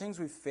or the things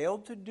we've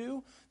failed to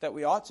do that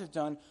we ought to have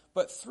done,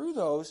 but through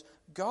those,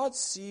 God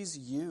sees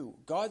you.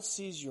 God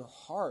sees your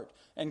heart.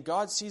 And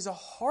God sees a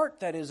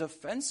heart that is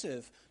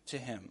offensive to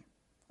him,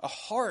 a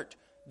heart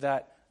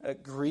that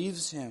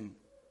grieves him.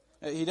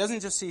 He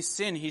doesn't just see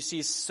sin, he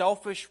sees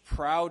selfish,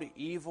 proud,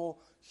 evil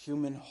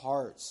human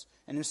hearts.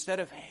 And instead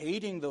of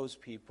hating those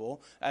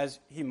people, as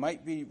he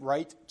might be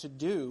right to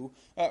do,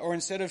 or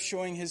instead of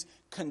showing his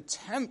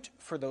contempt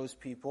for those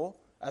people,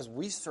 as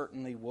we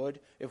certainly would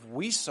if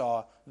we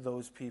saw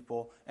those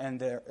people and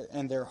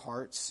their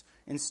hearts,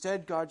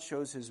 instead God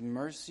shows his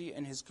mercy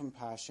and his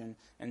compassion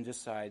and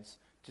decides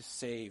to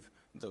save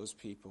those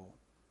people.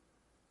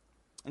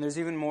 And there's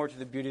even more to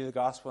the beauty of the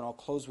gospel, and I'll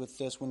close with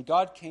this. When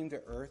God came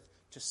to earth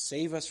to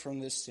save us from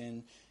this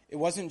sin, it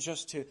wasn't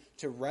just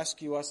to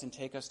rescue us and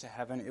take us to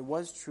heaven. It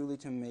was truly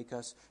to make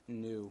us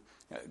new.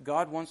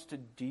 God wants to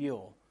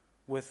deal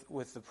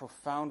with the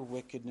profound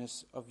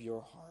wickedness of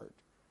your heart.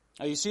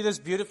 You see this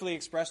beautifully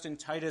expressed in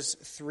Titus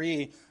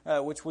 3,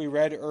 which we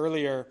read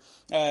earlier.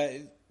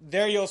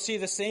 There you'll see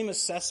the same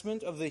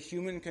assessment of the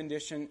human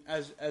condition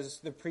as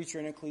the preacher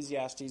in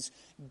Ecclesiastes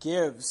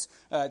gives.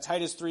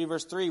 Titus 3,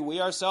 verse 3,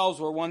 we ourselves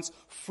were once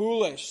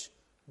foolish,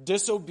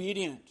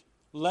 disobedient,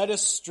 led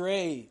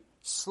astray,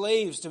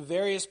 slaves to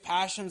various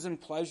passions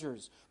and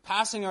pleasures,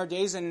 passing our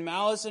days in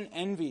malice and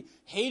envy,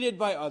 hated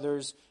by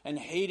others and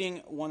hating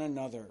one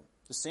another.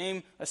 The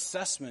same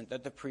assessment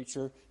that the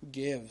preacher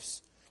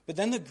gives. But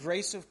then the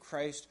grace of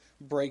Christ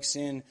breaks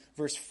in.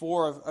 Verse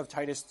 4 of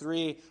Titus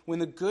 3, when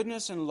the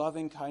goodness and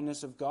loving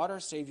kindness of God our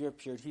Savior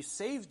appeared, he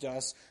saved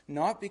us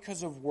not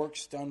because of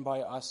works done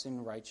by us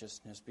in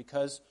righteousness,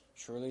 because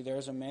surely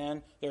there's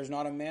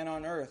not a man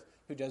on earth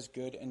who does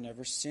good and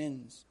never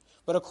sins,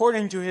 but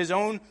according to his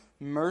own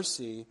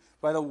mercy,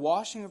 by the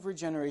washing of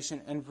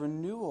regeneration and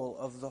renewal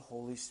of the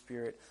Holy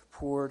Spirit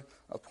poured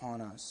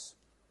upon us.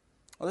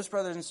 Well, this,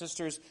 brothers and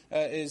sisters,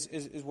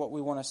 is what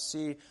we want to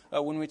see.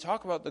 When we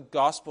talk about the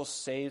gospel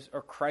saves,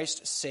 or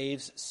Christ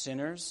saves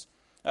sinners,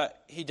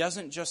 he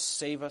doesn't just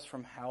save us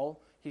from hell,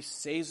 he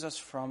saves us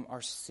from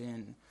our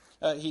sin.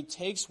 He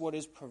takes what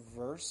is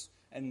perverse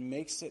and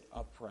makes it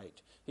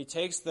upright. He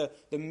takes the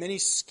many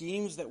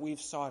schemes that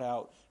we've sought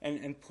out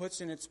and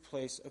puts in its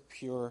place a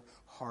pure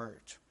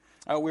heart.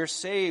 We're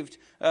saved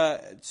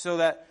so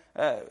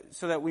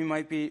that we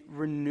might be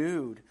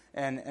renewed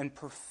and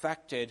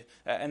perfected.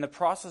 And the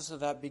process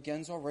of that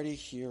begins already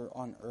here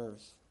on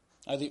earth.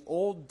 The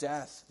old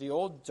death, the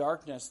old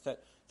darkness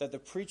that the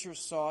preacher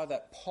saw,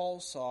 that Paul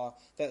saw,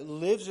 that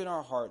lives in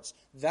our hearts,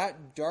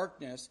 that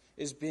darkness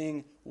is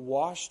being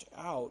washed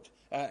out,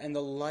 and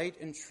the light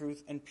and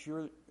truth and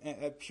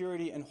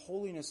purity and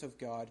holiness of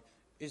God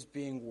is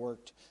being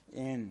worked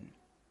in.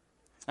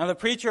 Now, the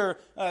preacher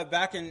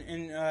back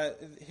in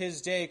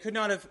his day could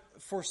not have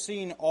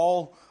foreseen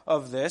all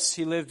of this.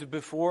 He lived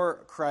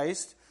before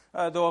Christ,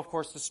 though, of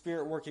course, the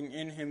Spirit working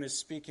in him is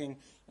speaking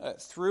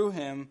through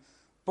him.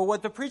 But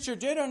what the preacher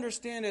did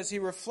understand as he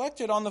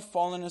reflected on the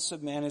fallenness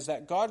of man is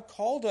that God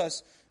called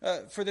us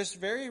for this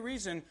very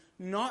reason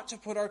not to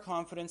put our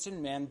confidence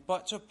in man,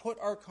 but to put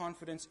our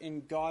confidence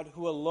in God,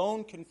 who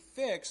alone can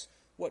fix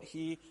what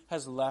he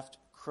has left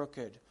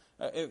crooked.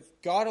 If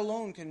God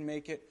alone can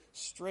make it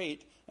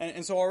straight.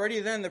 And so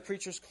already then the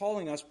preacher's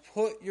calling us,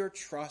 put your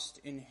trust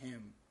in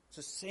him. It's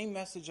the same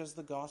message as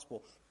the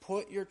gospel.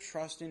 Put your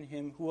trust in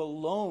him who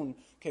alone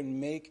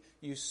can make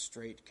you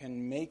straight,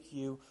 can make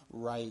you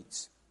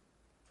right.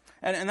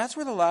 And that's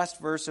where the last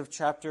verse of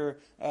chapter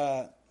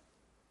of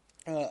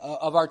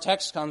our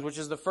text comes, which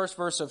is the first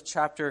verse of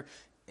chapter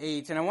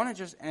 8. And I want to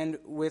just end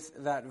with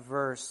that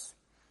verse.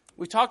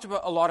 We talked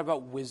a lot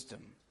about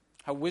wisdom,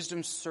 how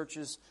wisdom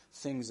searches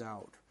things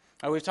out.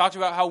 We've talked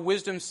about how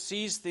wisdom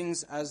sees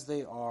things as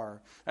they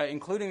are,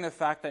 including the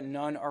fact that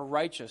none are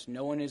righteous.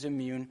 No one is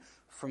immune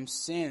from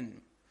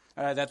sin.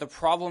 That the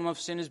problem of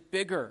sin is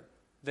bigger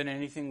than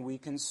anything we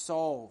can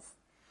solve.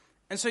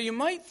 And so you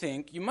might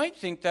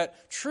think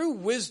that true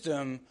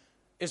wisdom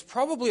is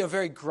probably a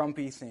very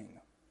grumpy thing.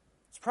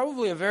 It's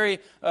probably a very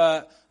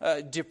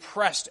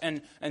depressed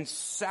and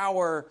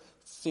sour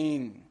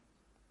thing.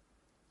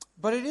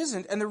 But it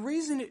isn't, and the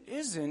reason it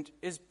isn't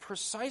is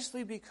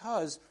precisely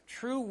because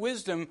true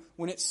wisdom,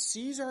 when it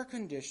sees our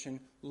condition,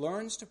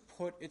 learns to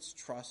put its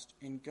trust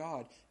in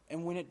God.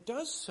 And when it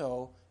does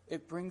so,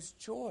 it brings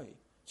joy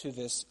to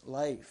this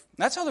life.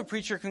 That's how the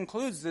preacher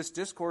concludes this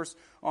discourse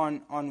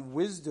on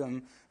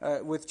wisdom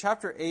with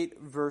chapter 8,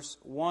 verse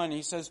 1.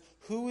 He says,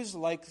 "Who is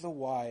like the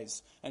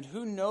wise, and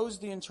who knows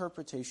the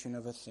interpretation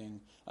of a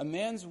thing? A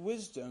man's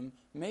wisdom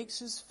makes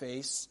his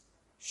face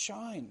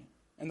shine,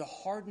 and the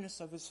hardness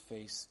of his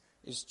face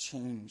is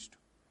changed."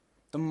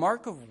 The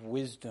mark of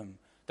wisdom,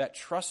 that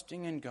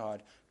trusting in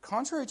God,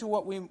 contrary to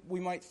what we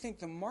might think,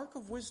 the mark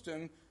of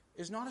wisdom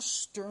is not a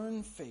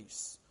stern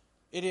face.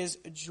 It is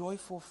a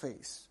joyful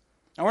face.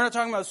 Now, we're not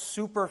talking about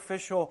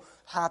superficial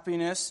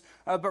happiness,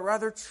 but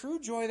rather true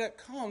joy that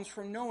comes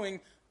from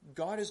knowing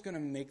God is going to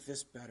make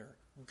this better.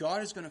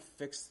 God is going to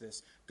fix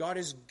this. God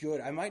is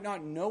good. I might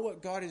not know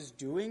what God is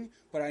doing,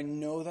 but I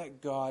know that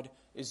God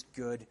is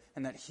good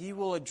and that he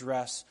will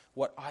address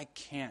what I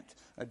can't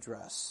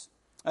address.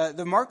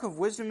 The mark of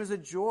wisdom is a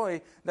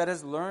joy that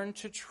has learned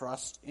to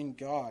trust in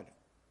God.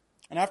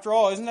 And after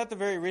all, isn't that the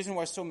very reason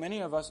why so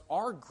many of us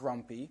are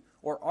grumpy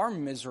or are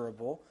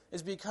miserable,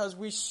 is because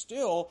we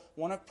still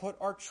want to put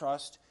our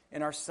trust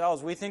in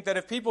ourselves. We think that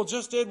if people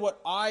just did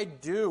what I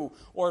do,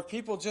 or if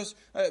people just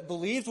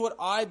believed what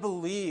I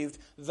believed,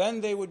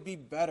 then they would be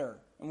better.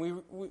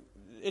 And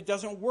it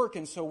doesn't work,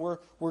 and so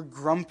we're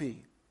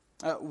grumpy.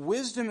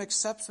 Wisdom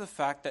accepts the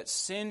fact that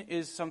sin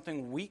is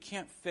something we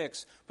can't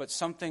fix, but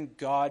something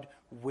God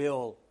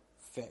will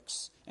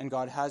fix, and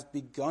God has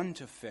begun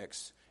to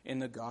fix in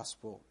the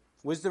gospel.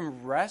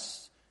 Wisdom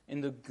rests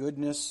in the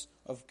goodness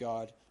of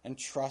God and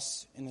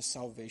trusts in the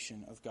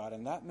salvation of God.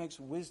 And that makes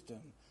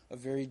wisdom a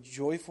very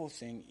joyful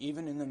thing,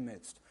 even in the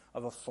midst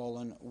of a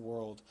fallen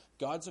world.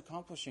 God's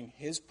accomplishing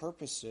his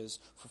purposes,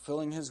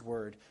 fulfilling his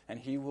word, and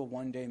he will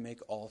one day make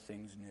all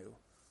things new.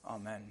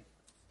 Amen.